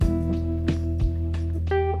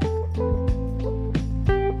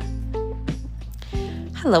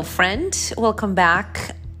Hello, friend. Welcome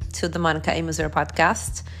back to the Monica A. Mazur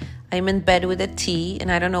podcast. I'm in bed with a tea,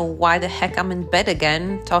 and I don't know why the heck I'm in bed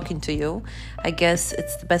again talking to you. I guess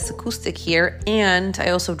it's the best acoustic here, and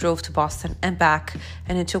I also drove to Boston and back,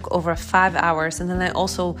 and it took over 5 hours, and then I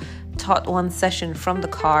also taught one session from the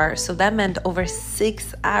car, so that meant over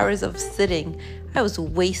 6 hours of sitting. I was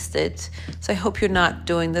wasted, so I hope you're not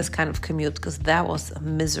doing this kind of commute because that was a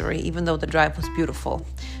misery, even though the drive was beautiful.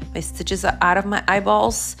 My stitches are out of my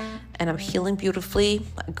eyeballs, and I'm healing beautifully.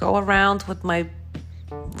 I go around with my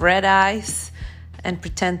red eyes and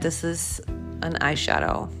pretend this is an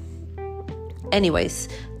eyeshadow. Anyways,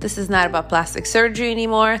 this is not about plastic surgery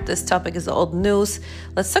anymore. This topic is old news.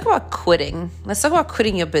 Let's talk about quitting. Let's talk about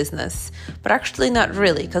quitting your business, but actually not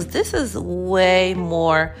really, because this is way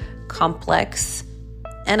more complex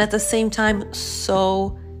and at the same time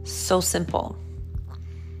so simple.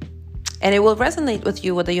 And it will resonate with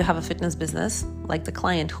you whether you have a fitness business, like the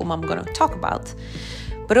client whom I'm going to talk about,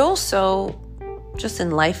 but also just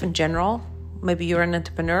in life in general. Maybe you're an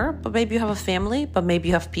entrepreneur, but maybe you have a family, but maybe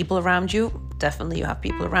you have people around you. Definitely you have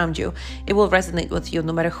people around you. It will resonate with you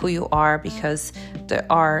no matter who you are, because there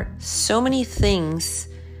are so many things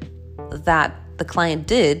that the client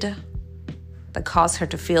did that caused her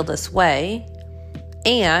to feel this way.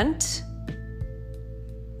 And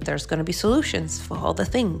there's going to be solutions for all the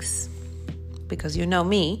things. Because you know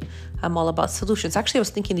me, I'm all about solutions. Actually, I was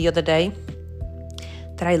thinking the other day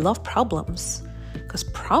that I love problems, because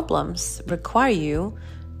problems require you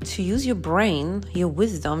to use your brain, your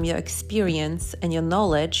wisdom, your experience, and your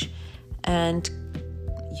knowledge, and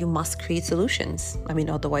you must create solutions.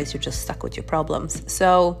 Otherwise you're just stuck with your problems.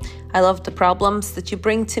 So I love the problems that you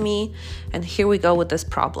bring to me, and here we go with this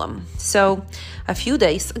problem. So a few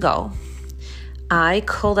days ago, I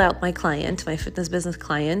called out my client, my fitness business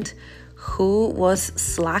client, who was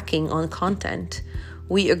slacking on content.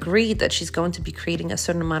 We agreed that she's going to be creating a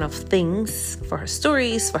certain amount of things for her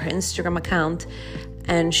stories, for her Instagram account,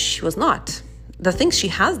 and she was not. The things she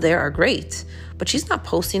has there are great, but she's not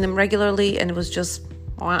posting them regularly, and it was just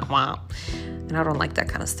wow. And I don't like that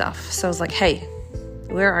kind of stuff. So I was like, hey,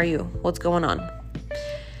 where are you? What's going on?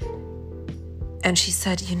 And she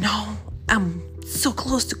said, I'm so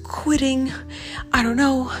close to quitting. I don't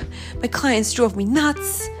know. My clients drove me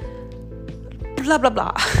nuts. Blah, blah,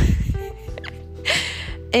 blah.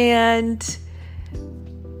 And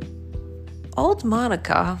old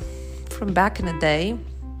Monica from back in the day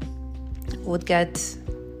would get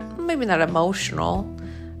maybe not emotional,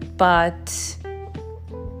 but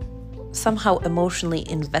somehow emotionally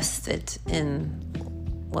invested in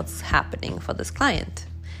what's happening for this client.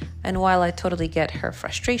 And while I totally get her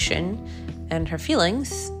frustration and her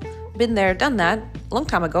feelings, been there, done that, long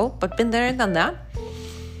time ago, but been there and done that,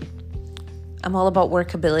 I'm all about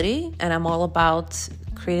workability, and I'm all about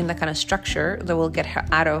creating that kind of structure that will get her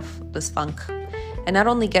out of this funk. And not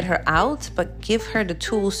only get her out, but give her the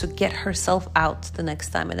tools to get herself out the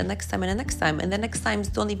next time, and the next time, and the next time. And the next times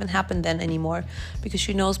don't even happen then anymore, because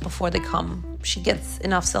she knows before they come. She gets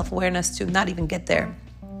enough self-awareness to not even get there.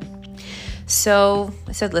 So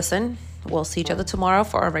I said, listen, we'll see each other tomorrow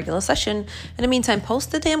for our regular session. In the meantime,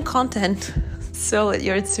 post the damn content so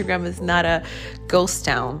your Instagram is not a ghost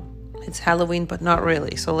town. It's Halloween, but not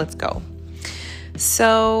really. So let's go.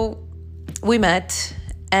 So we met,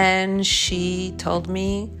 and she told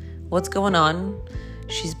me what's going on.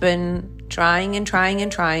 She's been trying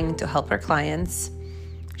to help her clients.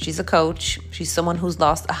 She's a coach. She's someone who's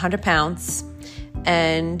lost 100 pounds,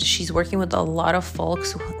 and she's working with a lot of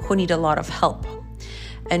folks who need a lot of help.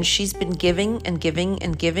 And she's been giving and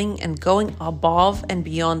going above and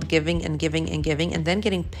beyond giving, and then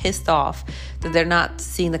getting pissed off that they're not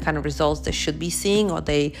seeing the kind of results they should be seeing, or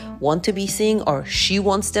they want to be seeing, or she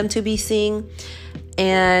wants them to be seeing.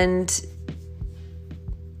 And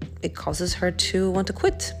it causes her to want to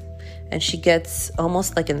quit. And she gets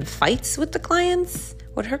almost like in fights with her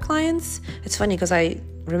clients. It's funny because I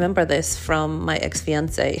remember this from my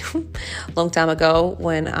ex-fiance long time ago,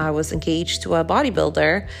 when I was engaged to a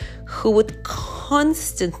bodybuilder who would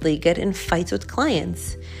constantly get in fights with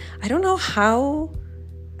clients. I don't know how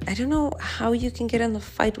you can get in a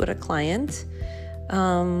fight with a client.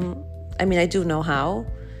 I do know how,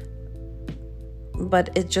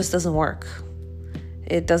 but it just doesn't work.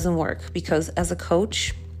 It doesn't work, because as a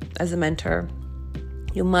coach, as a mentor,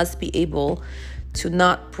 you must be able to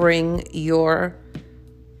not bring your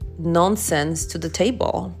nonsense to the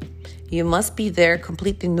table. You must be there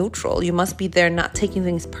completely neutral. You must be there not taking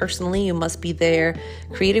things personally. You must be there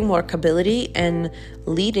creating workability and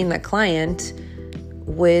leading the client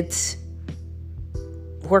with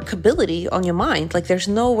workability on your mind. Like there's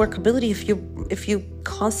no workability if you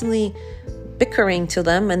constantly bickering to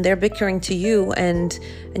them and they're bickering to you, and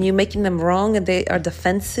you're making them wrong and they are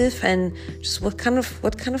defensive. And just what kind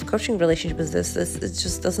of coaching relationship is this? It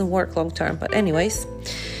just doesn't work long term. But anyways,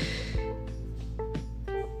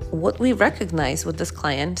 what we recognize with this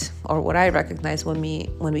client, or what I recognized when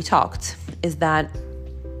we talked, is that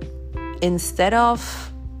instead of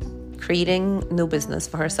creating new business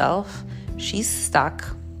for herself, she's stuck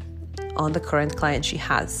on the current client she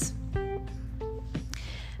has.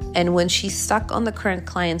 And when she's stuck on the current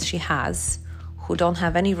clients she has, who don't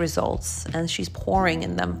have any results, and she's pouring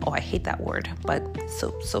in them. Oh, I hate that word, but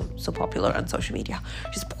so popular on social media.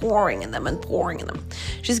 She's pouring in them and pouring in them.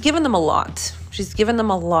 She's given them a lot.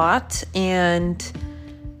 And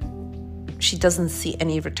she doesn't see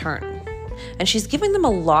any return. And she's giving them a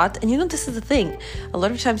lot. And this is the thing. A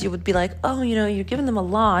lot of times you would be like, oh, you're giving them a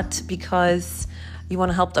lot because you want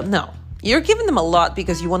to help them. No, you're giving them a lot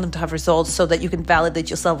because you want them to have results so that you can validate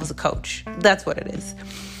yourself as a coach. That's what it is.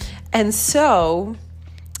 And so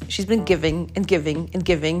she's been giving and giving and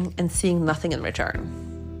giving and seeing nothing in return.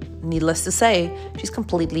 Needless to say, she's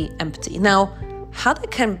completely empty. Now, how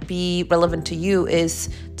that can be relevant to you is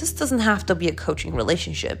this doesn't have to be a coaching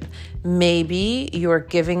relationship. Maybe you're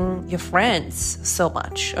giving your friends so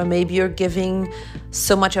much, or maybe you're giving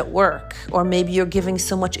so much at work, or maybe you're giving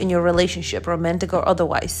so much in your relationship, romantic or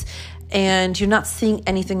otherwise, and you're not seeing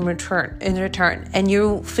anything in return, and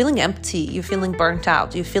you're feeling empty, you're feeling burnt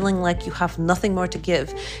out, you're feeling like you have nothing more to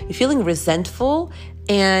give, you're feeling resentful,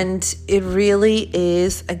 and it really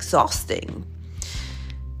is exhausting.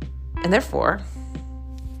 And therefore,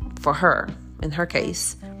 for her, in her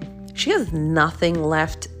case, she has nothing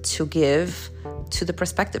left to give to the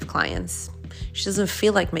prospective clients. She doesn't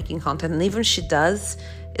feel like making content, and even if she does,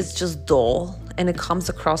 it's just dull, and it comes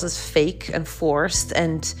across as fake and forced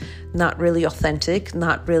and not really authentic,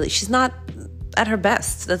 she's not at her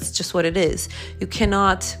best. That's just what it is. You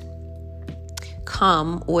cannot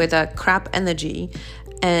come with a crap energy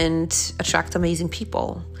and attract amazing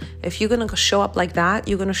people. If you're going to show up like that,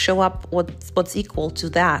 you're going to show up what's equal to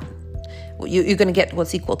that. You're going to get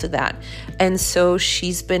what's equal to that. And so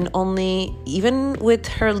she's been even with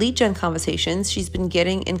her lead gen conversations, she's been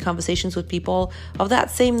getting in conversations with people of that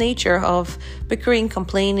same nature of bickering,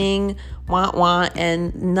 complaining,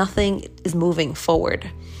 and nothing is moving forward.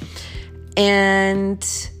 And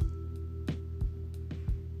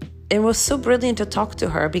it was so brilliant to talk to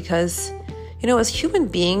her because, as human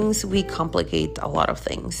beings, we complicate a lot of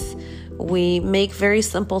things. We make very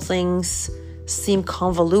simple things seem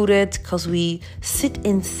convoluted because we sit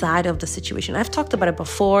inside of the situation. I've talked about it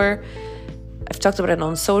before. I've talked about it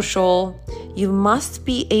on social. You must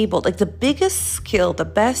be able, the biggest skill, the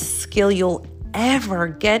best skill you'll ever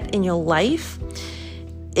get in your life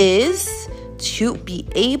is to be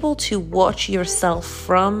able to watch yourself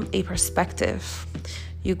from a perspective.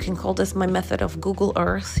 You can call this my method of Google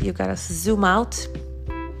Earth. You gotta zoom out,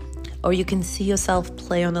 or you can see yourself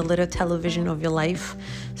play on a little television of your life.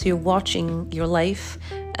 So you're watching your life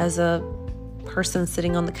as a person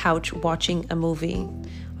sitting on the couch watching a movie,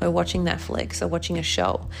 or watching Netflix, or watching a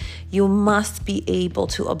show. You must be able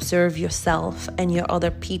to observe yourself and your other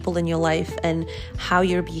people in your life and how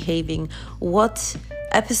you're behaving, what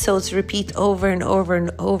episodes repeat over and over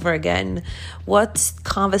and over again, what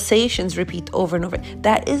conversations repeat over and over.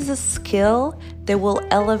 That is a skill that will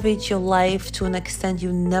elevate your life to an extent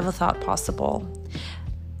you never thought possible.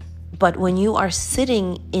 But when you are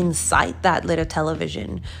sitting inside that little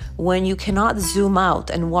television, when you cannot zoom out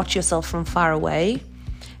and watch yourself from far away,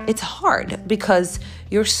 it's hard because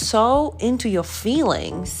you're so into your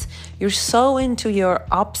feelings, you're so into your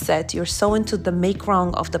upset, you're so into the make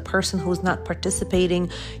wrong of the person who's not participating,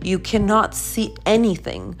 you cannot see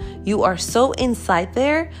anything. You are so inside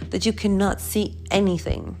there that you cannot see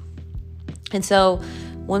anything. And so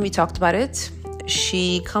when we talked about it,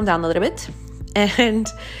 she calmed down a little bit,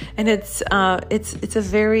 and it's a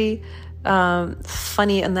very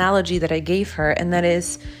funny analogy that I gave her, and that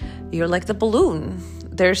is, you're like the balloon.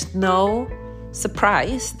 There's no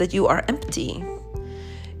surprise that you are empty.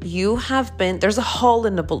 There's a hole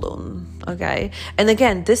in the balloon, okay? And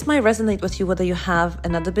again, this might resonate with you whether you have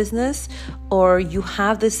another business or you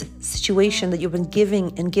have this situation that you've been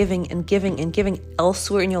giving and giving and giving and giving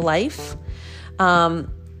elsewhere in your life, and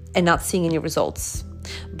not seeing any results.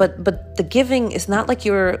 But the giving is not like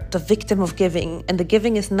you're the victim of giving, and the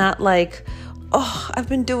giving is not like, oh, I've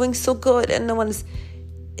been doing so good and no one's.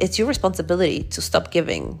 It's your responsibility to stop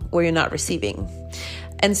giving where you're not receiving.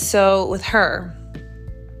 And so with her,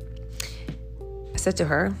 I said to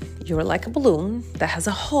her, you're like a balloon that has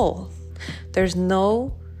a hole. There's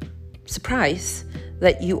no surprise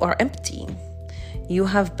that you are empty. Your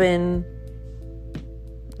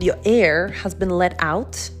air has been let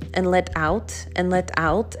out and let out and let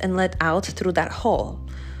out and let out through that hole.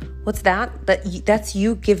 What's that? That's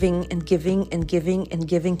you giving and giving and giving and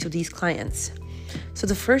giving to these clients. So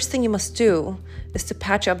the first thing you must do is to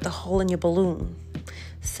patch up the hole in your balloon.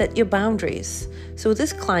 Set your boundaries. So with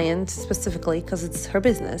this client specifically, because it's her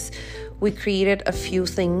business, we created a few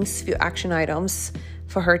action items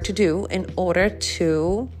for her to do in order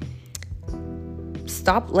to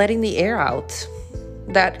stop letting the air out.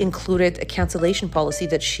 That included a cancellation policy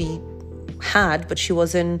that she had, but she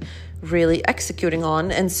wasn't really executing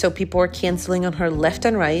on. And so people were canceling on her left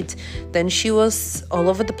and right. Then she was all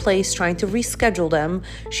over the place trying to reschedule them.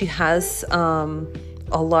 She has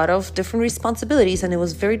a lot of different responsibilities, and it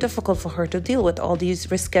was very difficult for her to deal with all these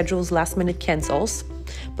reschedules, last minute cancels.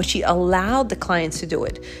 But she allowed the clients to do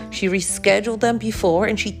it. She rescheduled them before,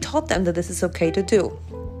 and she taught them that this is okay to do.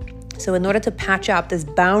 So in order to patch up this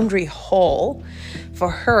boundary hole for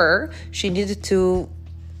her, she needed to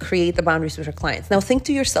create the boundaries with her clients. Now think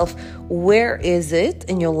to yourself, where is it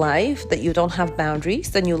in your life that you don't have boundaries?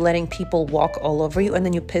 Then you're letting people walk all over you, and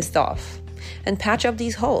then you're pissed off. And patch up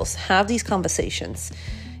these holes. Have these conversations.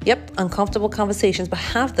 Yep, uncomfortable conversations, but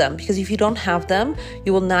have them, because if you don't have them,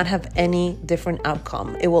 you will not have any different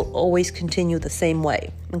outcome. It will always continue the same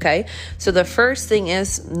way, okay? So the first thing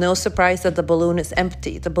is, no surprise that the balloon is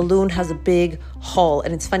empty. The balloon has a big hole,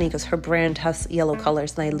 and it's funny because her brand has yellow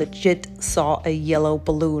colors, and I legit saw a yellow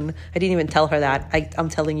balloon. I didn't even tell her that. I'm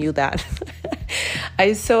telling you that.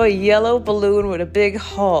 I saw a yellow balloon with a big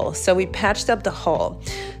hole, so we patched up the hole.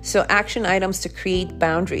 So action items to create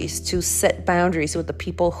boundaries, to set boundaries with the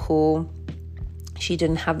people who she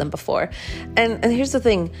didn't have them before. And here's the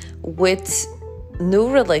thing, with new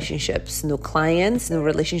relationships, new clients, new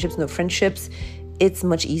relationships, new friendships, it's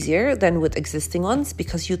much easier than with existing ones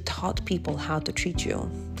because you taught people how to treat you.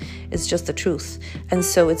 It's just the truth. And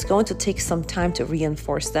so it's going to take some time to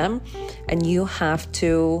reinforce them, and you have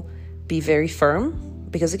to be very firm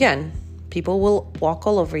because, again, people will walk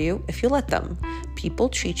all over you if you let them. People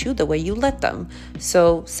treat you the way you let them.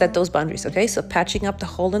 So set those boundaries, okay? So patching up the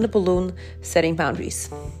hole in the balloon, setting boundaries.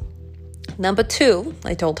 Number 2,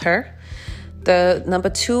 I told her, the number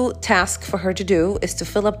 2 task for her to do is to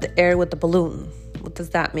fill up the air with the balloon. What does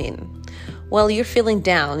that mean? Well, you're feeling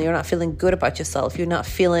down. You're not feeling good about yourself. You're not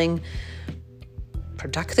feeling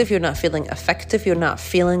productive. You're not feeling effective. You're not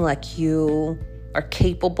feeling like you are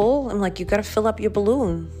capable. I'm like, you got to fill up your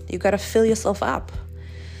balloon. You got to fill yourself up.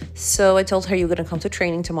 So I told her, you're going to come to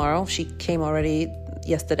training tomorrow. She came already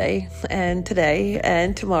yesterday and today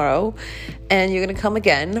and tomorrow. And you're going to come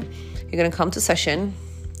again. You're going to come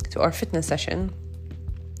to our fitness session.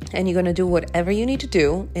 And you're going to do whatever you need to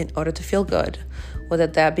do in order to feel good. Whether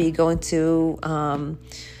that be going to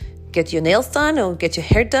get your nails done or get your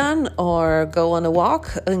hair done or go on a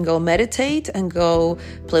walk and go meditate and go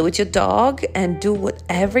play with your dog and do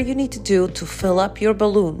whatever you need to do to fill up your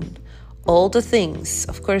balloon. All the things.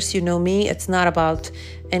 Of course, you know me, it's not about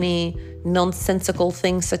any nonsensical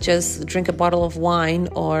things such as drink a bottle of wine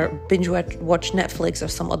or binge watch Netflix or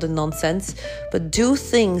some other nonsense, but do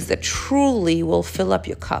things that truly will fill up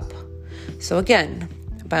your cup. So again,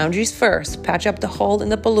 boundaries first, patch up the hole in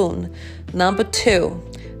the balloon. Number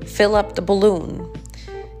 2, fill up the balloon.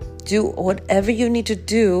 Do whatever you need to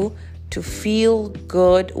do to feel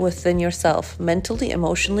good within yourself, mentally,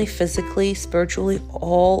 emotionally, physically, spiritually,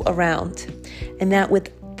 all around. And that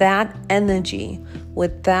with that energy,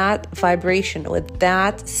 with that vibration, with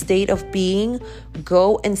that state of being,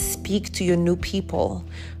 go and speak to your new people.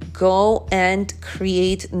 Go and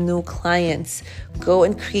create new clients. Go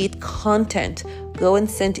and create content. Go and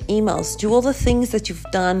send emails. Do all the things that you've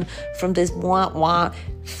done from this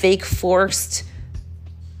fake forced,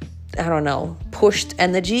 pushed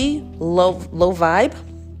energy, low vibe,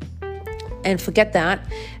 and forget that.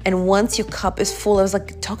 And once your cup is full, I was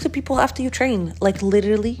like, talk to people after you train. Like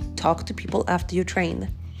literally talk to people after you train.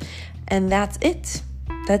 And that's it.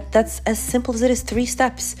 That's as simple as it is. 3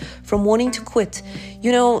 steps from wanting to quit.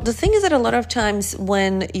 The thing is that a lot of times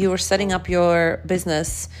when you are setting up your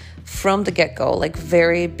business from the get-go, like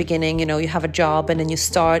very beginning, you have a job and then you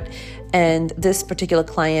start. And this particular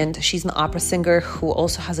client, she's an opera singer who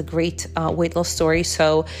also has a great weight loss story.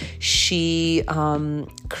 So she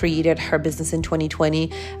created her business in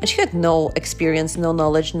 2020, and she had no experience, no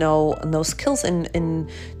knowledge, no skills in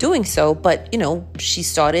doing so. But she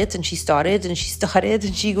started and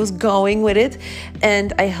she was going with it,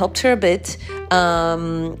 and I helped her a bit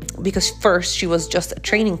because first she was just a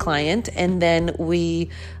training client, and then we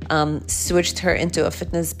switched her into a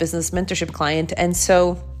fitness business mentorship client. And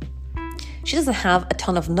so she doesn't have a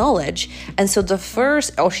ton of knowledge. And so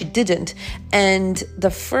she didn't. And the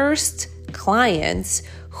first clients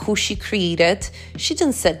who she created, she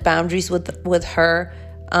didn't set boundaries with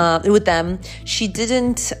them. She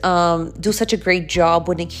didn't do such a great job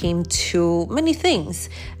when it came to many things.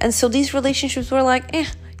 And so these relationships were like,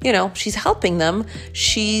 she's helping them.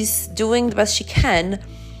 She's doing the best she can.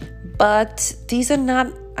 But these are not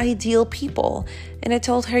ideal people. And I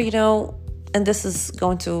told her, and this is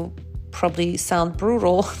going to probably sound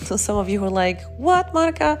brutal to some of you who are like, what,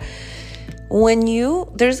 Monica?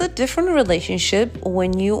 There's a different relationship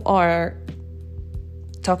when you are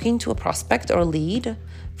talking to a prospect or lead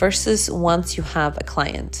versus once you have a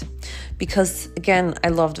client. Because again, I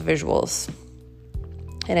love the visuals.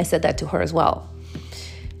 And I said that to her as well.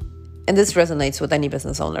 And this resonates with any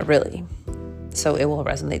business owner, really. So it will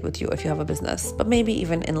resonate with you if you have a business, but maybe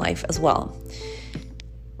even in life as well.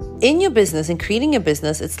 In your business, in creating a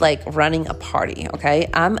business, it's like running a party, okay?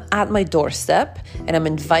 I'm at my doorstep and I'm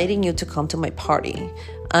inviting you to come to my party.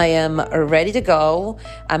 I am ready to go.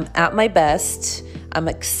 I'm at my best. I'm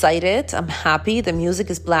excited. I'm happy. The music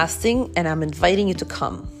is blasting and I'm inviting you to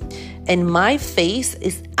come. And my face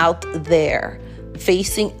is out there,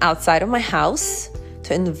 facing outside of my house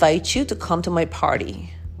to invite you to come to my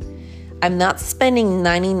party. I'm not spending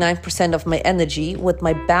 99% of my energy with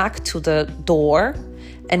my back to the door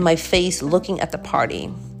and my face looking at the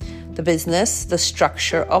party. The business, the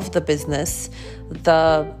structure of the business,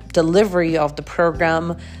 the delivery of the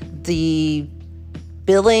program, the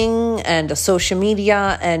billing and the social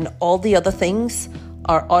media and all the other things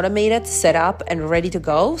are automated, set up, and ready to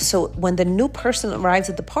go. So when the new person arrives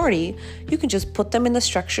at the party, you can just put them in the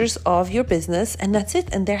structures of your business and that's it.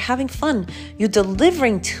 And they're having fun. You're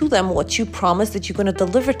delivering to them what you promised that you're going to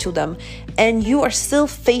deliver to them. And you are still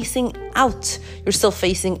facing out. You're still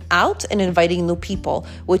facing out and inviting new people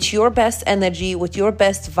with your best energy, with your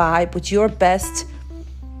best vibe, with your best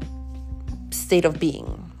state of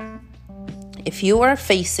being. If you are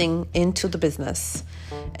facing into the business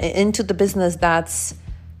that's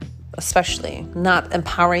especially not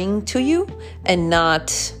empowering to you and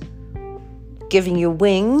not giving you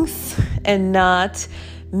wings and not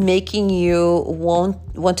making you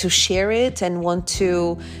want to share it and want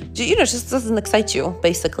to, just doesn't excite you,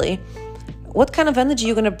 basically. What kind of energy are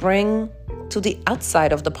you going to bring to the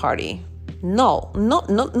outside of the party? No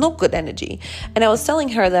good energy. And I was telling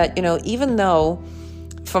her that, even though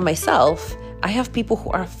for myself, I have people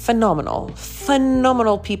who are phenomenal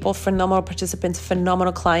people, phenomenal participants,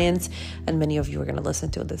 phenomenal clients, and many of you are going to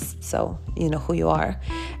listen to this, so you know who you are.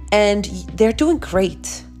 And they're doing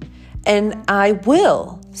great. And I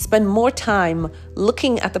will spend more time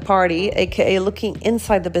looking at the party, aka looking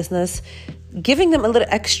inside the business, giving them a little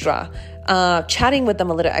extra, chatting with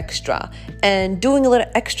them a little extra, and doing a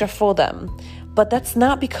little extra for them. But that's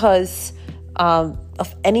not because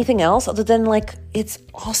of anything else other than it's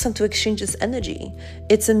awesome to exchange this energy.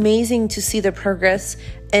 It's amazing to see their progress,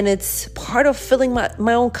 and it's part of filling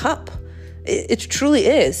my own cup. It truly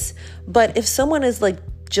is. But if someone is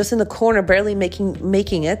just in the corner barely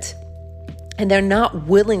making it, and they're not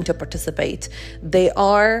willing to participate, they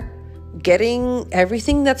are getting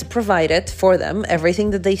everything that's provided for them, everything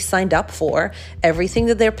that they signed up for, everything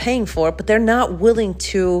that they're paying for, but they're not willing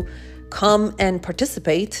to come and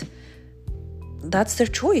participate, that's their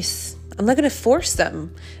choice. I'm not going to force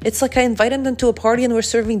them. It's like I invited them to a party and we're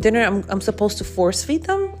serving dinner. I'm supposed to force feed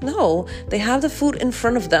them? No. They have the food in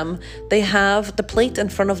front of them. They have the plate in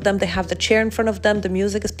front of them. They have the chair in front of them. The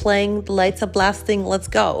music is playing. The lights are blasting. Let's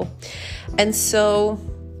go. And so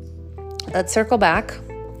let's circle back.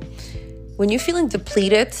 When you're feeling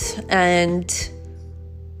depleted and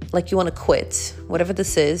like you want to quit, whatever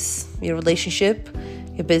this is, your relationship,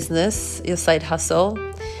 your business, your side hustle,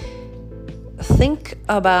 think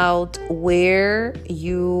about where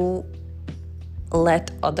you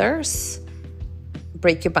let others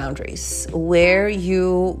break your boundaries, where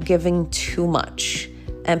you giving too much,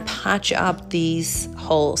 and patch up these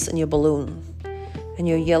holes in your balloon, in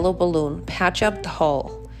your yellow balloon. Patch up the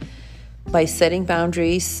hole by setting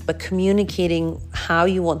boundaries, by communicating how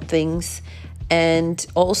you want things, and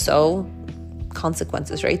also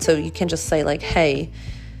consequences, right? So you can just say hey,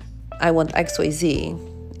 I want XYZ.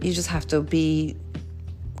 You just have to be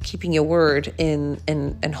keeping your word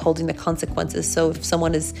and holding the consequences. So if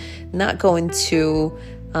someone is not going to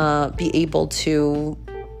be able to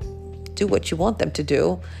do what you want them to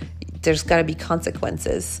do, there's got to be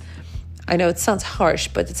consequences. I know it sounds harsh,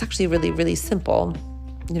 but it's actually really, really simple.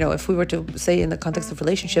 If we were to say in the context of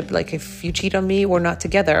relationship, like if you cheat on me, we're not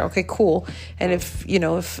together. Okay, cool. And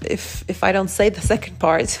if I don't say the second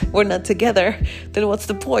part, we're not together, then what's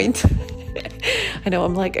the point? I know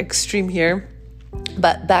I'm like extreme here,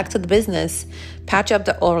 but back to the business. Patch up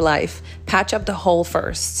the whole life. Patch up the hole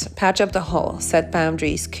first. Patch up the hole. Set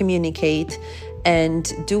boundaries. Communicate.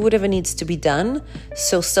 And do whatever needs to be done.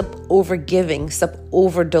 So stop over giving. Stop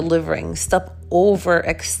over delivering. Stop over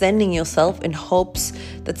extending yourself in hopes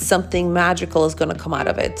that something magical is going to come out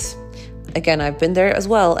of it. Again, I've been there as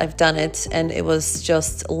well. I've done it, and it was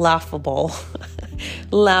just laughable.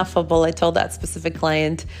 Laughable. I told that specific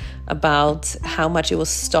client about how much it was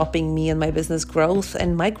stopping me and my business growth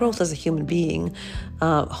and my growth as a human being,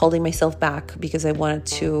 holding myself back because I wanted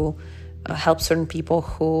to help certain people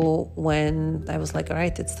who, when I was like, all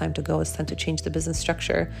right, it's time to go, it's time to change the business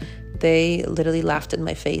structure, they literally laughed in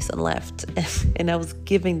my face and left. And I was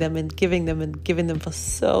giving them for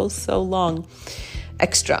so long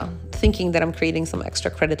extra, thinking that I'm creating some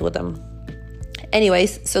extra credit with them.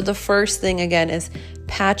 Anyways, so the first thing again is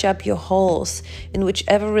patch up your holes in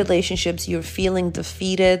whichever relationships you're feeling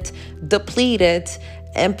defeated, depleted,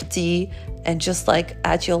 empty, and just like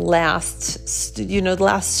at your last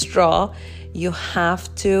straw. You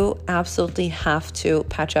absolutely have to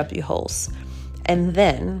patch up your holes, and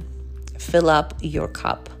then fill up your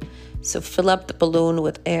cup. So fill up the balloon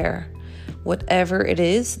with air, whatever it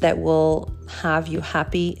is that will have you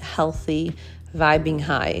happy, healthy, vibing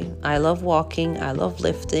high. I love walking. I love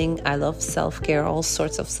lifting. I love self-care, all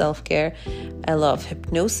sorts of self-care. I love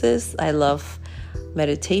hypnosis. I love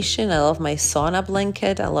meditation. I love my sauna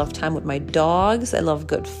blanket. I love time with my dogs. I love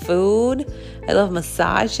good food. I love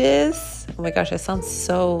massages. Oh my gosh, I sound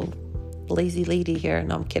so lazy lady here.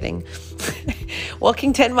 No, I'm kidding.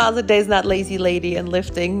 Walking 10 miles a day is not lazy lady, and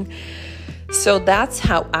lifting. So that's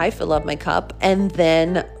how I fill up my cup. And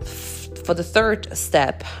then for the third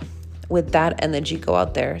step, with that energy, go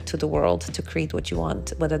out there to the world to create what you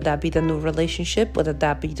want, whether that be the new relationship, whether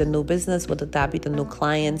that be the new business, whether that be the new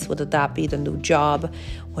clients, whether that be the new job,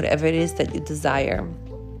 whatever it is that you desire.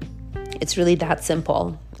 It's really that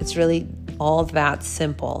simple. It's really all that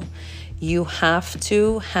simple. You have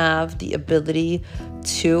to have the ability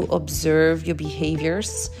to observe your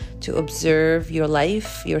behaviors, to observe your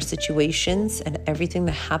life, your situations, and everything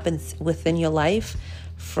that happens within your life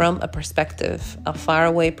from a perspective, a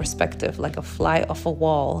faraway perspective, like a fly off a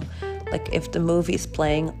wall, like if the movie is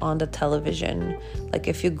playing on the television, like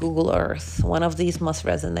if you Google Earth, one of these must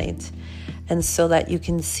resonate. And so that you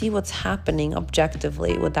can see what's happening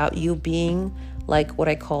objectively without you being like what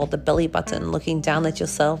I call the belly button, looking down at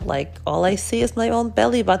yourself like all I see is my own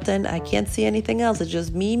belly button. I can't see anything else. It's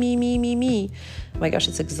just me. Oh my gosh,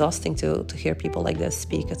 it's exhausting to hear people like this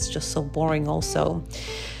speak. It's just so boring also.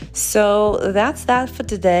 So that's that for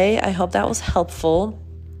today. I hope that was helpful.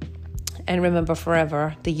 And remember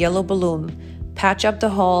forever, the yellow balloon, patch up the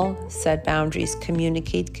hole, set boundaries,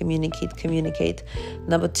 communicate.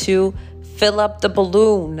 Number 2, fill up the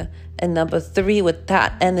balloon. And number 3, with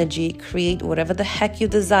that energy, create whatever the heck you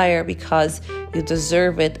desire because you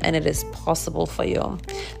deserve it and it is possible for you.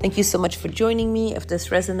 Thank you so much for joining me. If this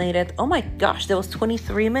resonated, oh my gosh, there was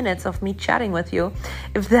 23 minutes of me chatting with you.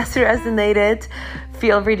 If this resonated,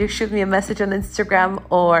 feel free to shoot me a message on Instagram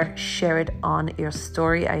or share it on your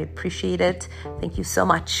story. I appreciate it. Thank you so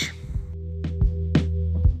much.